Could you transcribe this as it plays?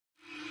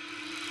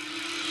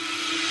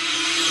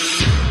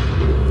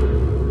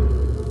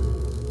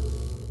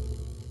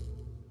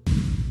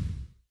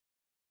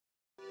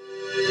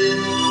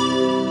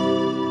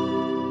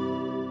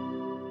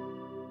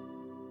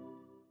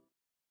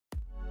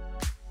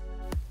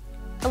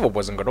Hello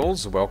boys and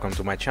girls, welcome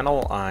to my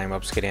channel. I'm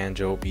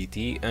Joe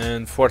PT,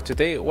 and for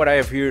today what I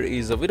have here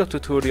is a video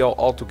tutorial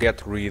how to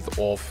get rid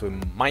of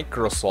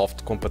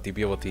Microsoft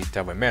Compatibility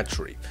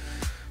Telemetry.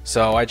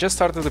 So I just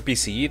started the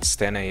PC, it's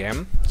 10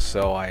 AM,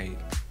 so I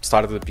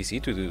started the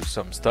PC to do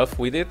some stuff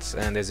with it,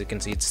 and as you can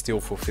see it's still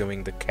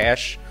fulfilling the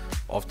cache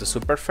of the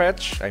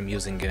Superfetch. I'm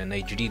using an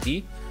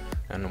HDD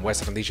and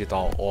Western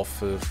Digital of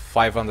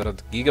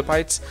 500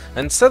 gigabytes,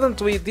 and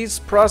suddenly this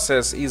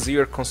process is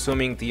here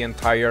consuming the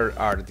entire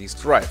hard disk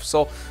drive.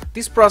 So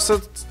this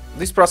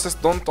process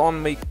don't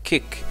only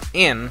kick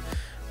in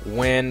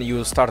when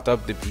you start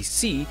up the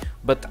PC,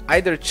 but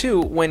either too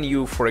when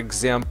you, for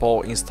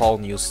example, install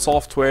new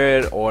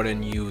software or a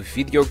new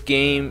video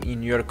game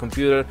in your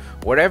computer.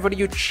 Whatever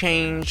you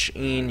change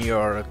in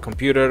your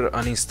computer,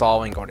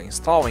 uninstalling or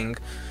installing,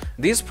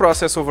 this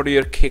process over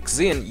here kicks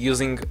in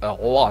using a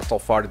lot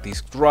of hard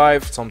disk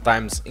drive,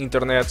 sometimes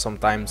internet,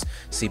 sometimes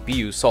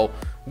CPU. So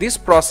this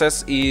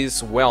process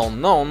is well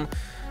known,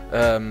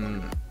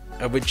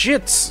 a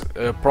legit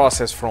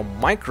process from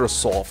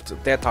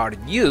Microsoft that are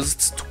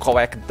used to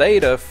collect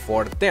data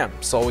for them.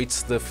 So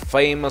it's the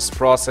famous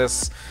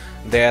process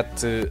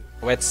that,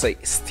 let's say,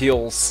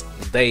 steals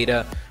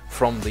data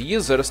from the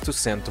users to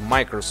send to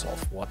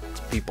Microsoft. What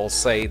people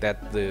say that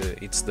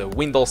it's the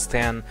Windows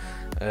 10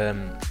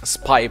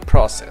 spy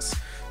process.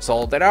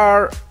 So there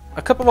are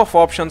a couple of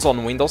options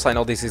on Windows. I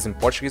know this is in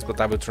Portuguese,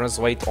 but I will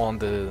translate on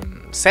the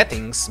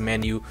settings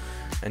menu,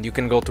 and you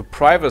can go to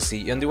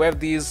privacy, and you have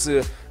these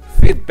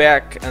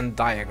feedback and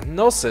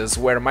diagnosis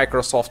where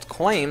Microsoft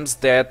claims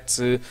that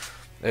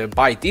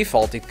by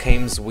default it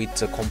comes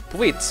with a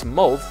complete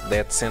mode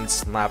that sends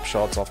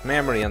snapshots of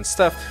memory and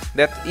stuff,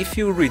 that if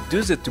you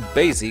reduce it to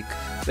basic,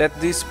 that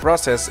this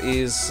process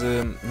is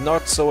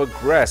not so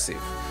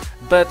aggressive.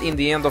 But in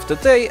the end of the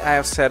day I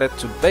have set it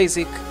to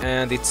basic,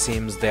 and it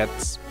seems that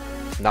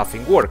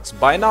nothing works.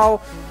 By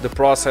now the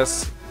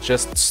process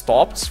just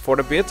stopped for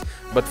a bit,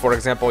 but for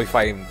example, if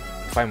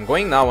I'm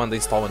going now and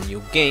install a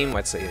new game,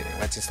 let's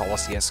install a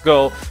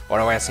CSGO,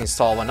 or let's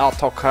install an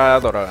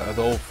AutoCAD or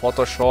Adobe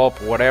Photoshop,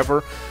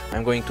 whatever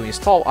I'm going to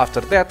install, after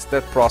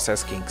that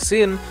process kicks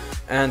in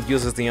and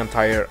uses the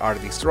entire hard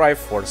disk drive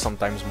for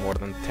sometimes more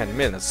than 10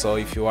 minutes. So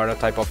if you are a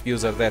type of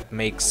user that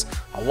makes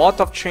a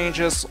lot of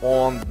changes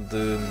on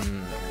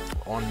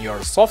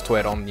your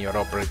software, on your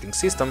operating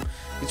system,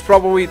 it's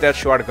probably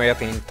that you are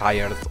getting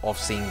tired of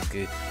seeing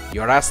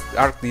your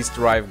hard disk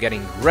drive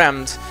getting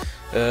rammed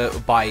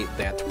by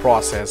that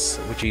process,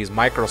 which is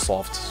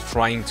Microsoft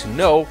trying to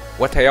know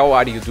what the hell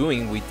are you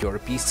doing with your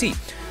PC.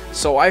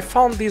 So I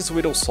found this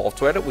little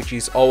software, which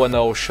is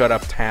O&O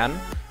Shut-Up 10.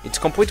 It's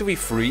completely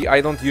free.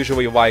 I don't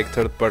usually like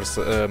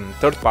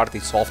third-party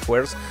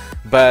softwares,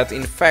 but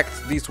in fact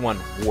this one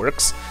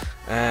works,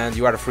 and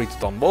you are free to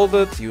download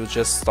it. You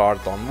just start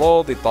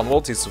download. It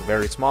downloads, it's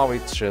very small,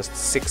 it's just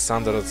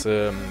 600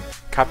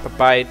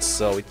 KB,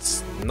 so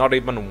it's not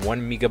even 1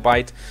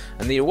 megabyte,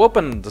 and you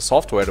open the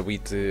software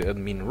with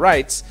admin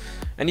rights,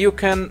 and you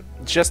can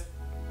just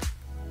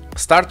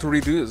start to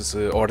reduce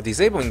or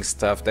disabling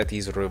stuff that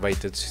is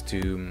related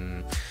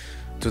to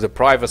the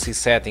privacy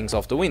settings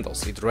of the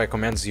Windows. It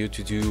recommends you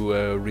to do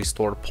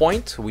restore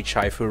point, which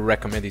I feel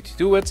recommended to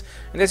do it,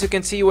 and as you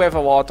can see you have a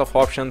lot of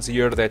options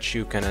here that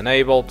you can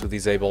enable to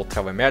disable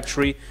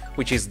telemetry,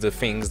 which is the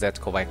things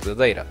that collect the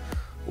data.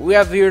 We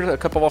have here a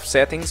couple of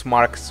settings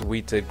marked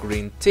with a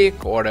green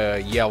tick or a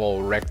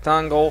yellow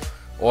rectangle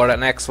or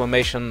an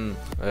exclamation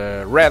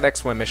red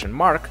exclamation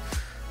mark,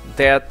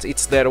 that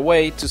it's their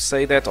way to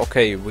say that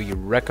okay, we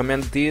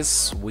recommend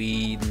this,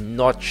 we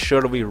not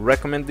sure we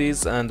recommend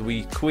this, and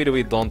we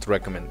clearly don't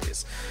recommend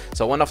this.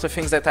 So one of the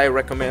things that I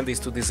recommend is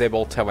to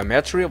disable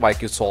telemetry.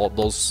 Like you saw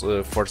those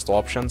first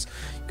options,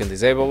 you can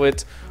disable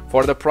it.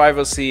 For the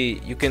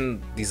privacy, you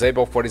can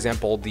disable, for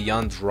example, the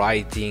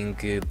handwriting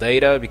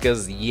data,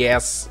 because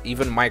yes,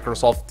 even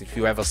Microsoft, if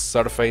you have a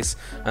Surface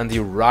and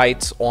you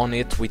write on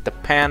it with a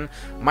pen,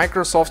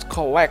 Microsoft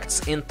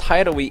collects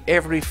entirely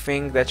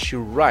everything that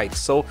you write.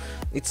 So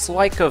it's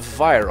like a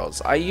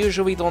virus. I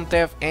usually don't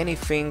have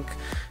anything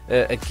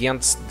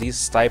against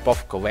this type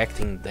of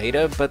collecting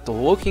data, but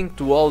looking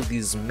to all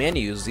these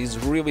menus is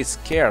really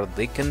scared.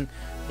 They can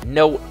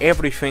know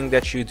everything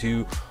that you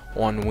do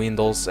on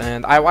Windows,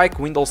 and I like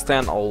Windows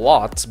 10 a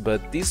lot,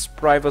 but this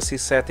privacy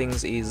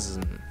settings is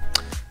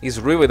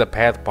really the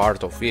bad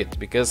part of it,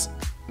 because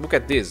look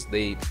at this,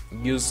 they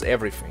use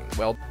everything.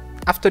 Well,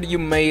 after you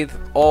made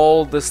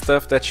all the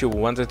stuff that you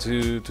wanted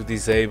to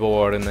disable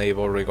or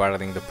enable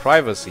regarding the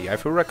privacy, I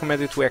feel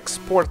recommended to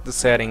export the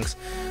settings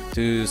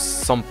to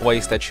some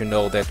place that you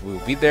know that will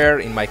be there.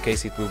 In my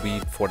case it will be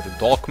for the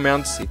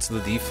documents. It's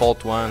the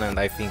default one, and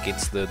I think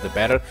it's the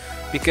better,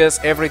 because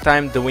every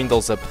time the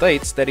Windows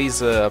updates there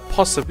is a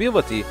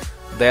possibility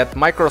that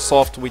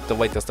Microsoft with the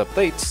latest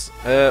updates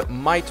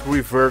might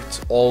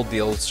revert all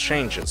those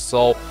changes.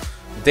 So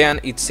then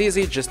it's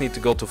easy, just need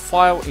to go to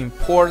File,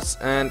 Import,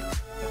 and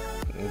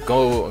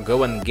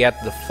go and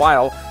get the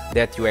file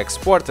that you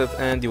exported,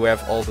 and you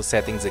have all the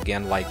settings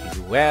again like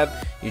you had.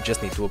 You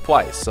just need to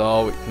apply.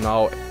 So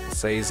now it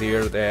says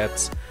here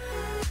that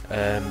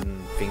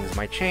things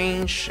might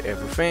change,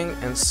 everything,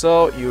 and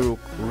so you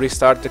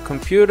restart the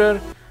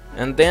computer,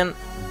 and then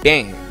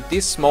bang,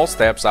 these small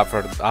steps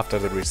after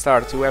the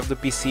restart, you have the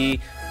PC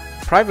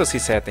privacy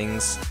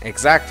settings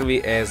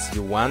exactly as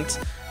you want.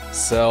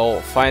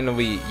 So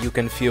finally you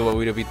can feel a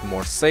little bit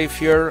more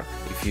safer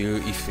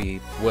if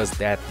it was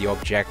that the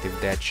objective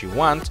that you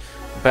want.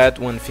 But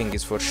one thing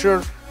is for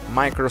sure,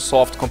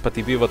 Microsoft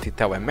Compatibility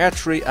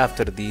Telemetry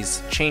after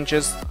these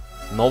changes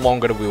no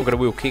longer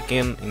will kick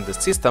in the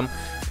system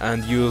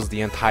and use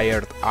the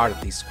entire hard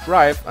disk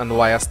drive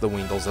unless the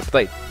Windows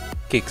update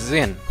kicks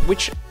in,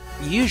 which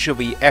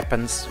usually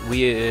happens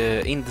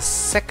in the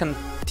second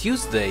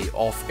Tuesday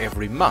of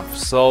every month.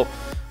 So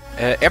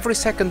every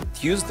second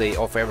Tuesday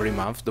of every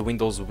month the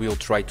Windows will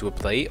try to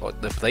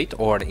update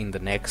or in the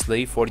next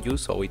day for you,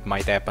 so it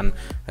might happen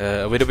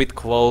a little bit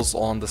close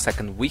on the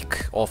second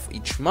week of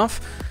each month.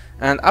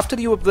 And after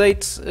you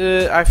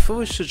update, I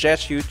fully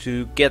suggest you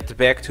to get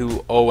back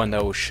to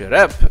O&O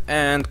Setup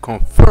and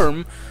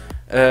confirm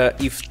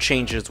if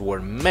changes were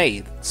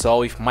made.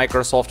 So if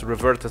Microsoft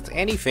reverted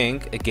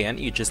anything, again,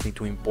 you just need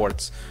to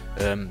import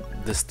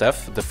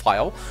the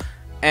file,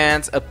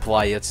 and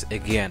apply it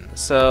again.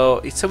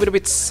 So it's a little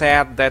bit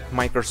sad that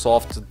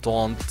Microsoft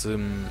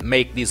don't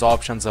make these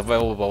options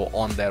available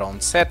on their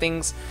own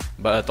settings,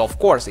 but of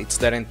course it's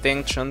their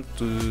intention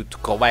to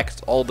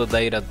collect all the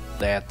data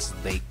that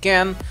they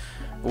can,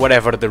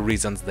 whatever the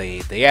reasons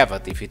they have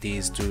it, if it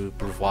is to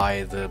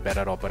provide a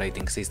better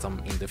operating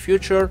system in the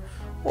future,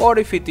 or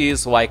if it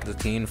is like the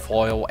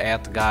tinfoil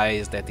hat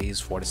guys that is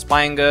for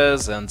spying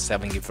us and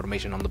selling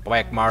information on the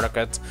black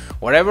market.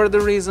 Whatever the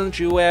reasons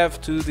you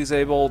have to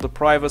disable the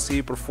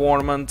privacy,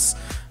 performance,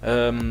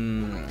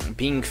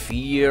 being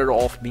fear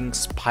of being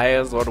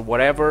spies or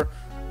whatever,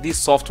 this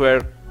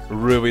software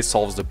really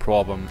solves the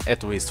problem,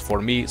 at least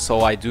for me, so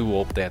I do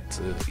hope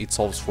that it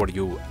solves for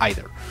you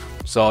either.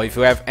 So if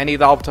you have any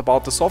doubt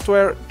about the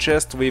software,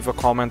 just leave a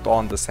comment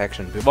on the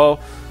section below.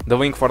 The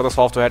link for the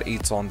software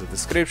is on the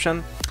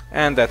description.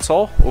 And that's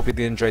all. Hope you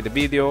did enjoy the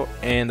video,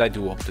 and I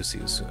do hope to see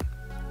you soon.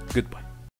 Goodbye.